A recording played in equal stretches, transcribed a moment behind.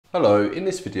Hello, in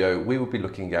this video we will be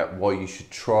looking at why you should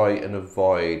try and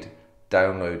avoid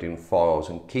downloading files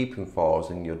and keeping files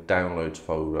in your downloads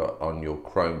folder on your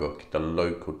Chromebook, the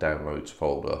local downloads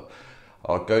folder.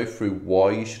 I'll go through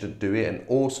why you shouldn't do it, and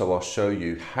also I'll show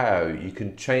you how you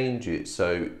can change it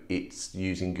so it's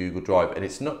using Google Drive. And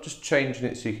it's not just changing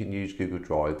it so you can use Google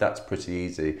Drive, that's pretty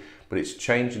easy, but it's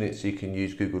changing it so you can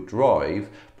use Google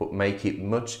Drive but make it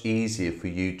much easier for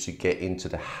you to get into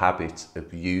the habit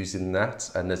of using that.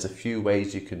 And there's a few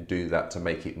ways you can do that to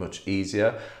make it much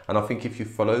easier, and I think if you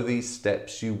follow these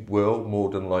steps you will more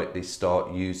than likely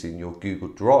start using your Google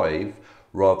Drive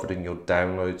rather than your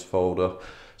downloads folder.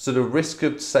 So the risk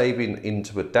of saving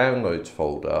into a downloads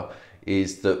folder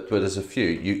is that, well, there's a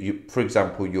few. For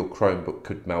example, your Chromebook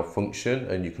could malfunction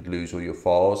and you could lose all your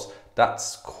files.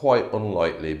 That's quite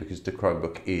unlikely because the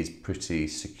Chromebook is pretty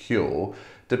secure.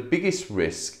 The biggest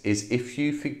risk is if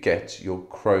you forget your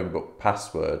Chromebook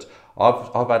password.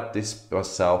 I've had this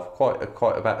myself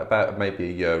about maybe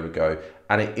a year ago,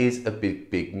 and it is a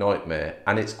big nightmare,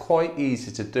 and it's quite easy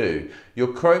to do. Your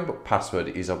Chromebook password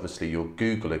is obviously your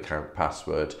Google account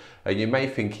password, and you may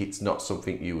think it's not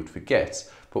something you would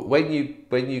forget, but when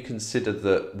you consider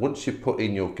that once you put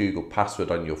in your Google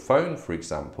password on your phone, for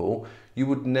example, you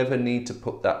would never need to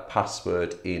put that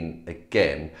password in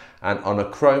again. And on a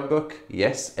Chromebook,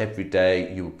 yes, every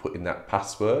day you will put in that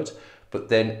password. But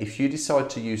then if you decide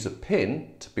to use a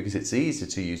PIN, because it's easy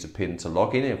to use a PIN to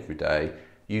log in every day,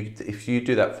 if you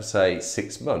do that for say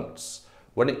 6 months,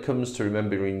 when it comes to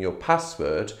remembering your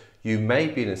password, you may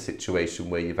be in a situation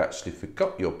where you've actually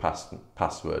forgot your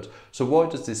password. So why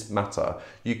does this matter?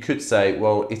 You could say,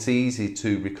 well, it's easy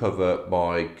to recover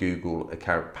my Google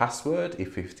account password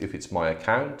if it's my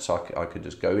account, so I could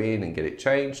just go in and get it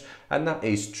changed, and that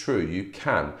is true, you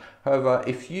can. However,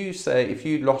 if you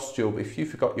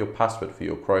forgot your password for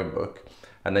your Chromebook,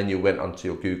 and then you went onto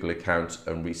your Google account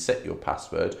and reset your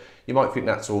password, you might think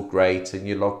that's all great, and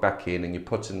you log back in and you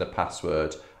put in the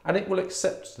password, and it will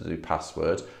accept the new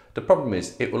password. The problem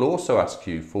is it will also ask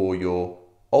you for your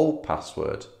old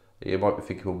password. You might be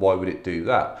thinking, well, why would it do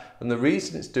that? And the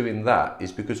reason it's doing that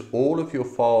is because all of your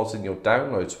files in your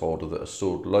downloads folder that are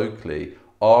stored locally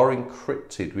are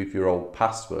encrypted with your old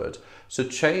password. So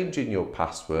changing your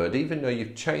password, even though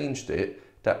you've changed it,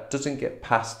 that doesn't get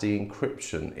past the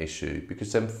encryption issue,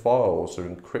 because them files are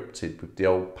encrypted with the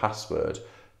old password.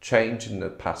 Changing the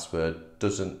password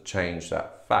doesn't change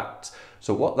that fact.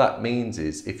 So what that means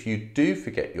is if you do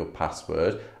forget your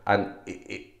password, and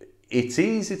it's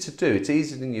easy to do, it's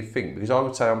easier than you think, because I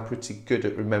would say I'm pretty good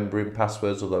at remembering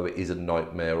passwords, although it is a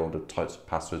nightmare, all the types of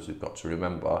passwords we've got to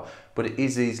remember, but it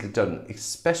is easily done,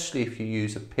 especially if you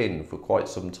use a PIN for quite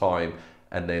some time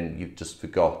and then you've just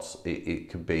forgot. It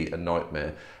can be a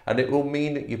nightmare, and it will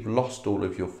mean that you've lost all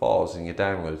of your files in your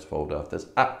downloads folder. There's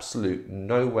absolute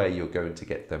no way you're going to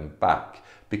get them back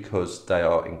because they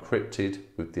are encrypted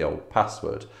with the old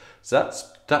password. So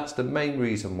that's the main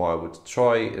reason why I would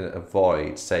try and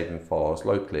avoid saving files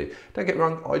locally. Don't get me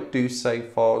wrong, I do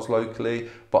save files locally,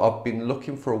 but I've been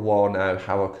looking for a while now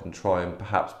how I can try and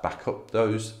perhaps back up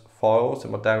those files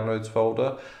in my downloads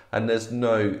folder, and there's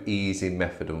no easy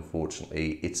method,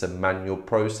 unfortunately. It's a manual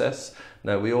process.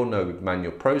 Now, we all know with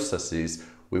manual processes,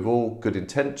 with all good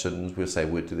intentions, we'll say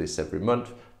we'll do this every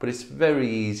month, but it's very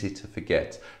easy to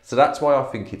forget. So that's why I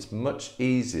think it's much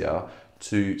easier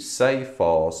to save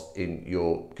files in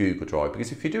your Google Drive,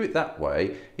 because if you do it that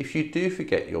way, if you do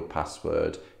forget your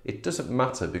password, it doesn't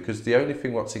matter, because the only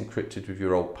thing what's encrypted with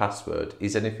your old password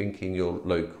is anything in your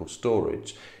local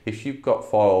storage. If you've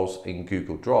got files in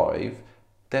Google Drive,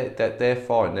 they're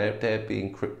fine. They're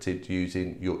being encrypted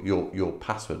using your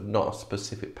password, not a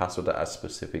specific password at a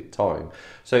specific time.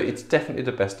 So it's definitely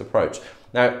the best approach.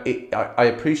 Now, I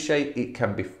appreciate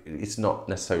it's not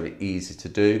necessarily easy to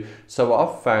do. So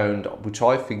I've found, which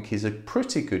I think is a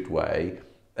pretty good way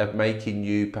of making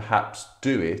you perhaps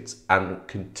do it and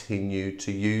continue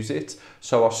to use it.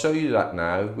 So I'll show you that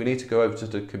now. We need to go over to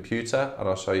the computer and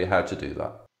I'll show you how to do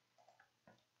that.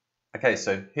 Okay,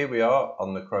 so here we are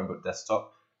on the Chromebook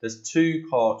desktop. There's two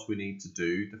parts we need to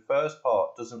do. The first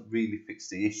part doesn't really fix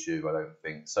the issue, I don't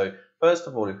think. So first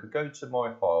of all, if we go to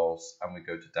My Files and we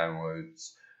go to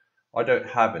Downloads, I don't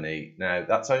have any. Now,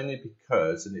 that's only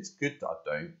because, and it's good that I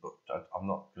don't, but I'm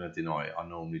not going to deny it, I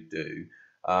normally do.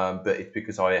 But it's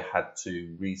because I had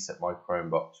to reset my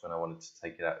Chromebook when I wanted to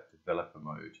take it out of developer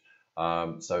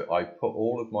mode. So I put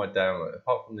all of my download,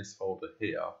 apart from this folder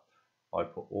here, I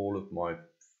put all of my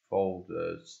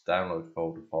download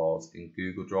folder files in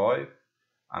Google Drive,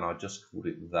 and I just called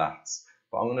it that.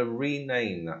 But I'm going to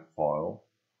rename that file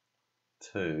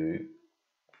to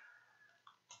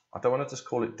I don't want to just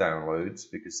call it downloads,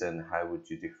 because then how would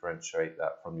you differentiate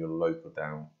that from your local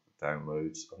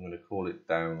downloads? I'm going to call it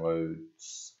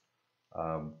downloads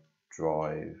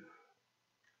drive.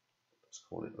 Let's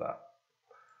call it that.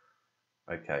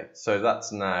 Okay, so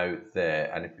that's now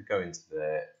there, and if we go into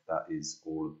there, that is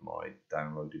all of my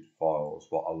downloaded files,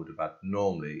 what I would have had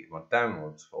normally in my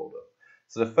downloads folder.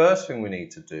 So the first thing we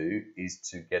need to do is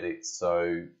to get it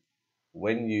so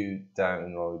when you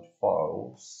download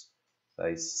files,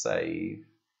 they save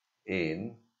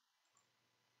in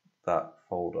that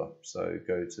folder. So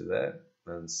go to there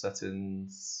and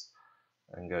settings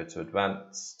and go to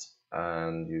advanced,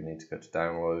 and you need to go to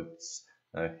downloads.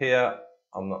 Now here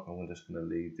I'm just going to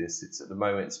leave this. It's at the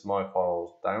moment it's my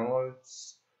files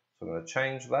downloads, so I'm going to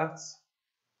change that,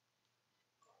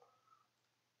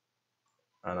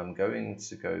 and I'm going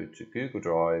to go to Google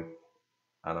Drive,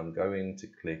 and I'm going to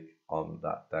click on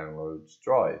that downloads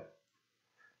drive.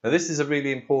 Now this is a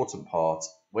really important part.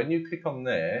 When you click on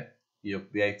there, you'll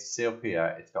be able to see up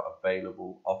here it's got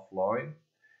available offline.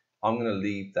 I'm going to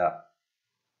leave that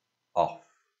off.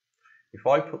 If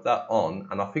I put that on,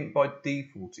 and I think by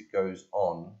default it goes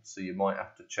on, so you might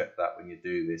have to check that when you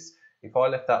do this. If I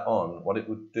left that on, what it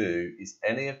would do is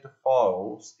any of the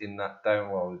files in that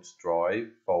downloads drive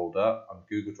folder on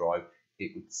Google Drive,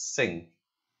 it would sync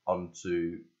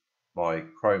onto my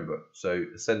Chromebook. So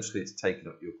essentially it's taking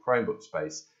up your Chromebook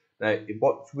space. Now,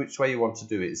 which way you want to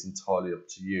do it is entirely up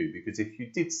to you, because if you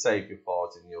did save your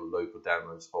files in your local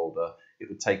downloads folder, it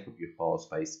would take up your file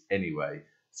space anyway.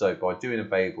 So by doing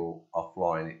available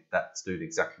offline, that's doing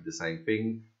exactly the same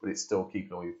thing, but it's still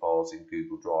keeping all your files in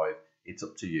Google Drive. It's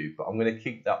up to you, but I'm going to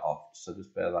keep that off, so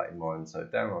just bear that in mind. So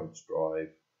downloads drive,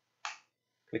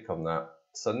 click on that.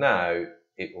 So now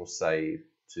it will save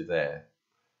to there.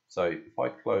 So if I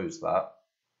close that,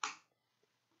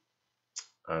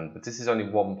 but this is only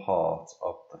one part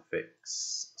of the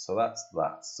fix, so that's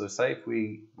that. So say if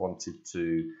we wanted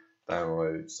to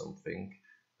download something,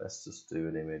 let's just do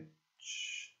an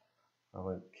image. I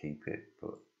won't keep it,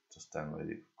 but just download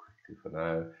it quickly for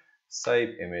now.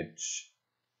 Save image,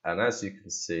 and as you can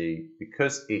see,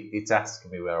 because it's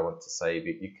asking me where I want to save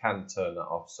it, you can turn that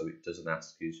off so it doesn't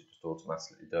ask you, it just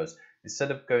automatically does.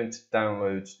 Instead of going to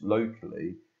downloads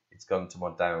locally, it's gone to my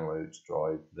downloads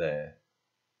drive there.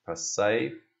 Press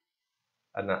save,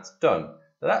 and that's done.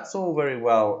 Now that's all very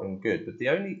well and good, but the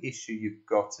only issue you've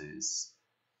got is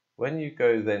when you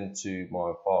go then to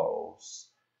my files,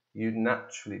 you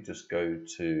naturally just go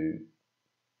to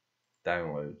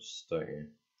downloads, don't you?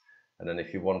 And then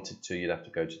if you wanted to, you'd have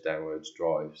to go to downloads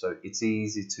drive. So it's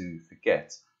easy to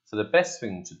forget. So the best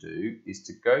thing to do is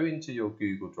to go into your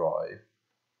Google Drive,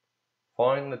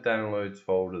 find the downloads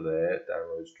folder there,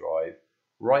 downloads drive,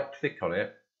 right click on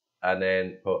it, and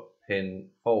then put pin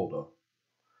folder.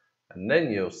 And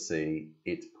then you'll see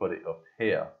it put it up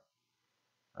here.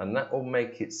 And that will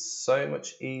make it so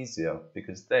much easier,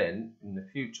 because then in the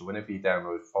future, whenever you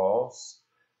download files,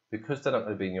 because they're not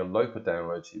going to be in your local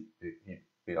downloads, you'd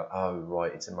be like, oh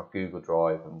right, it's in my Google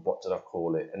Drive, and what did I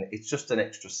call it? And it's just an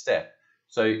extra step.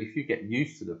 So if you get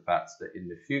used to the fact that in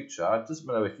the future, it doesn't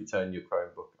matter if you turn your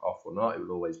Chromebook off or not, it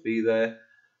will always be there,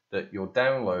 that your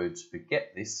downloads,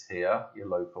 forget this here, your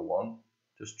local one,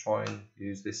 just try and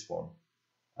use this one.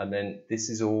 And then this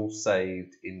is all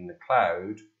saved in the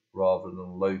cloud rather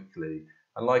than locally.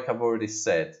 And like I've already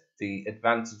said, the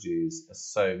advantages are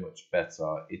so much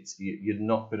better. You're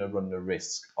not going to run the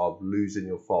risk of losing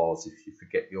your files if you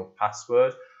forget your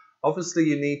password. Obviously,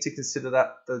 you need to consider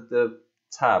that the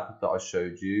tab that I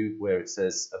showed you where it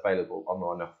says available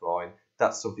online, offline,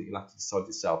 that's something you'll have to decide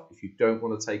yourself. If you don't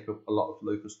want to take up a lot of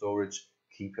local storage,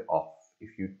 keep it off.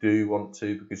 If you do want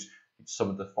to, because some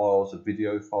of the files are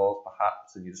video files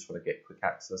perhaps, and you just want to get quick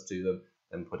access to them,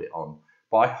 then put it on.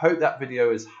 But I hope that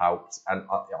video has helped, and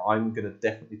I'm going to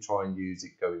definitely try and use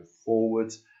it going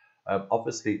forward.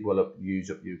 Obviously, it will use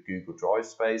up your Google Drive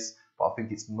space, but I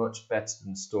think it's much better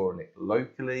than storing it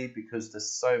locally, because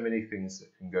there's so many things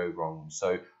that can go wrong.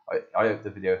 So I hope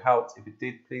the video helped. If it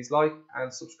did, please like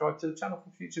and subscribe to the channel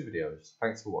for future videos.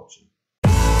 Thanks for watching.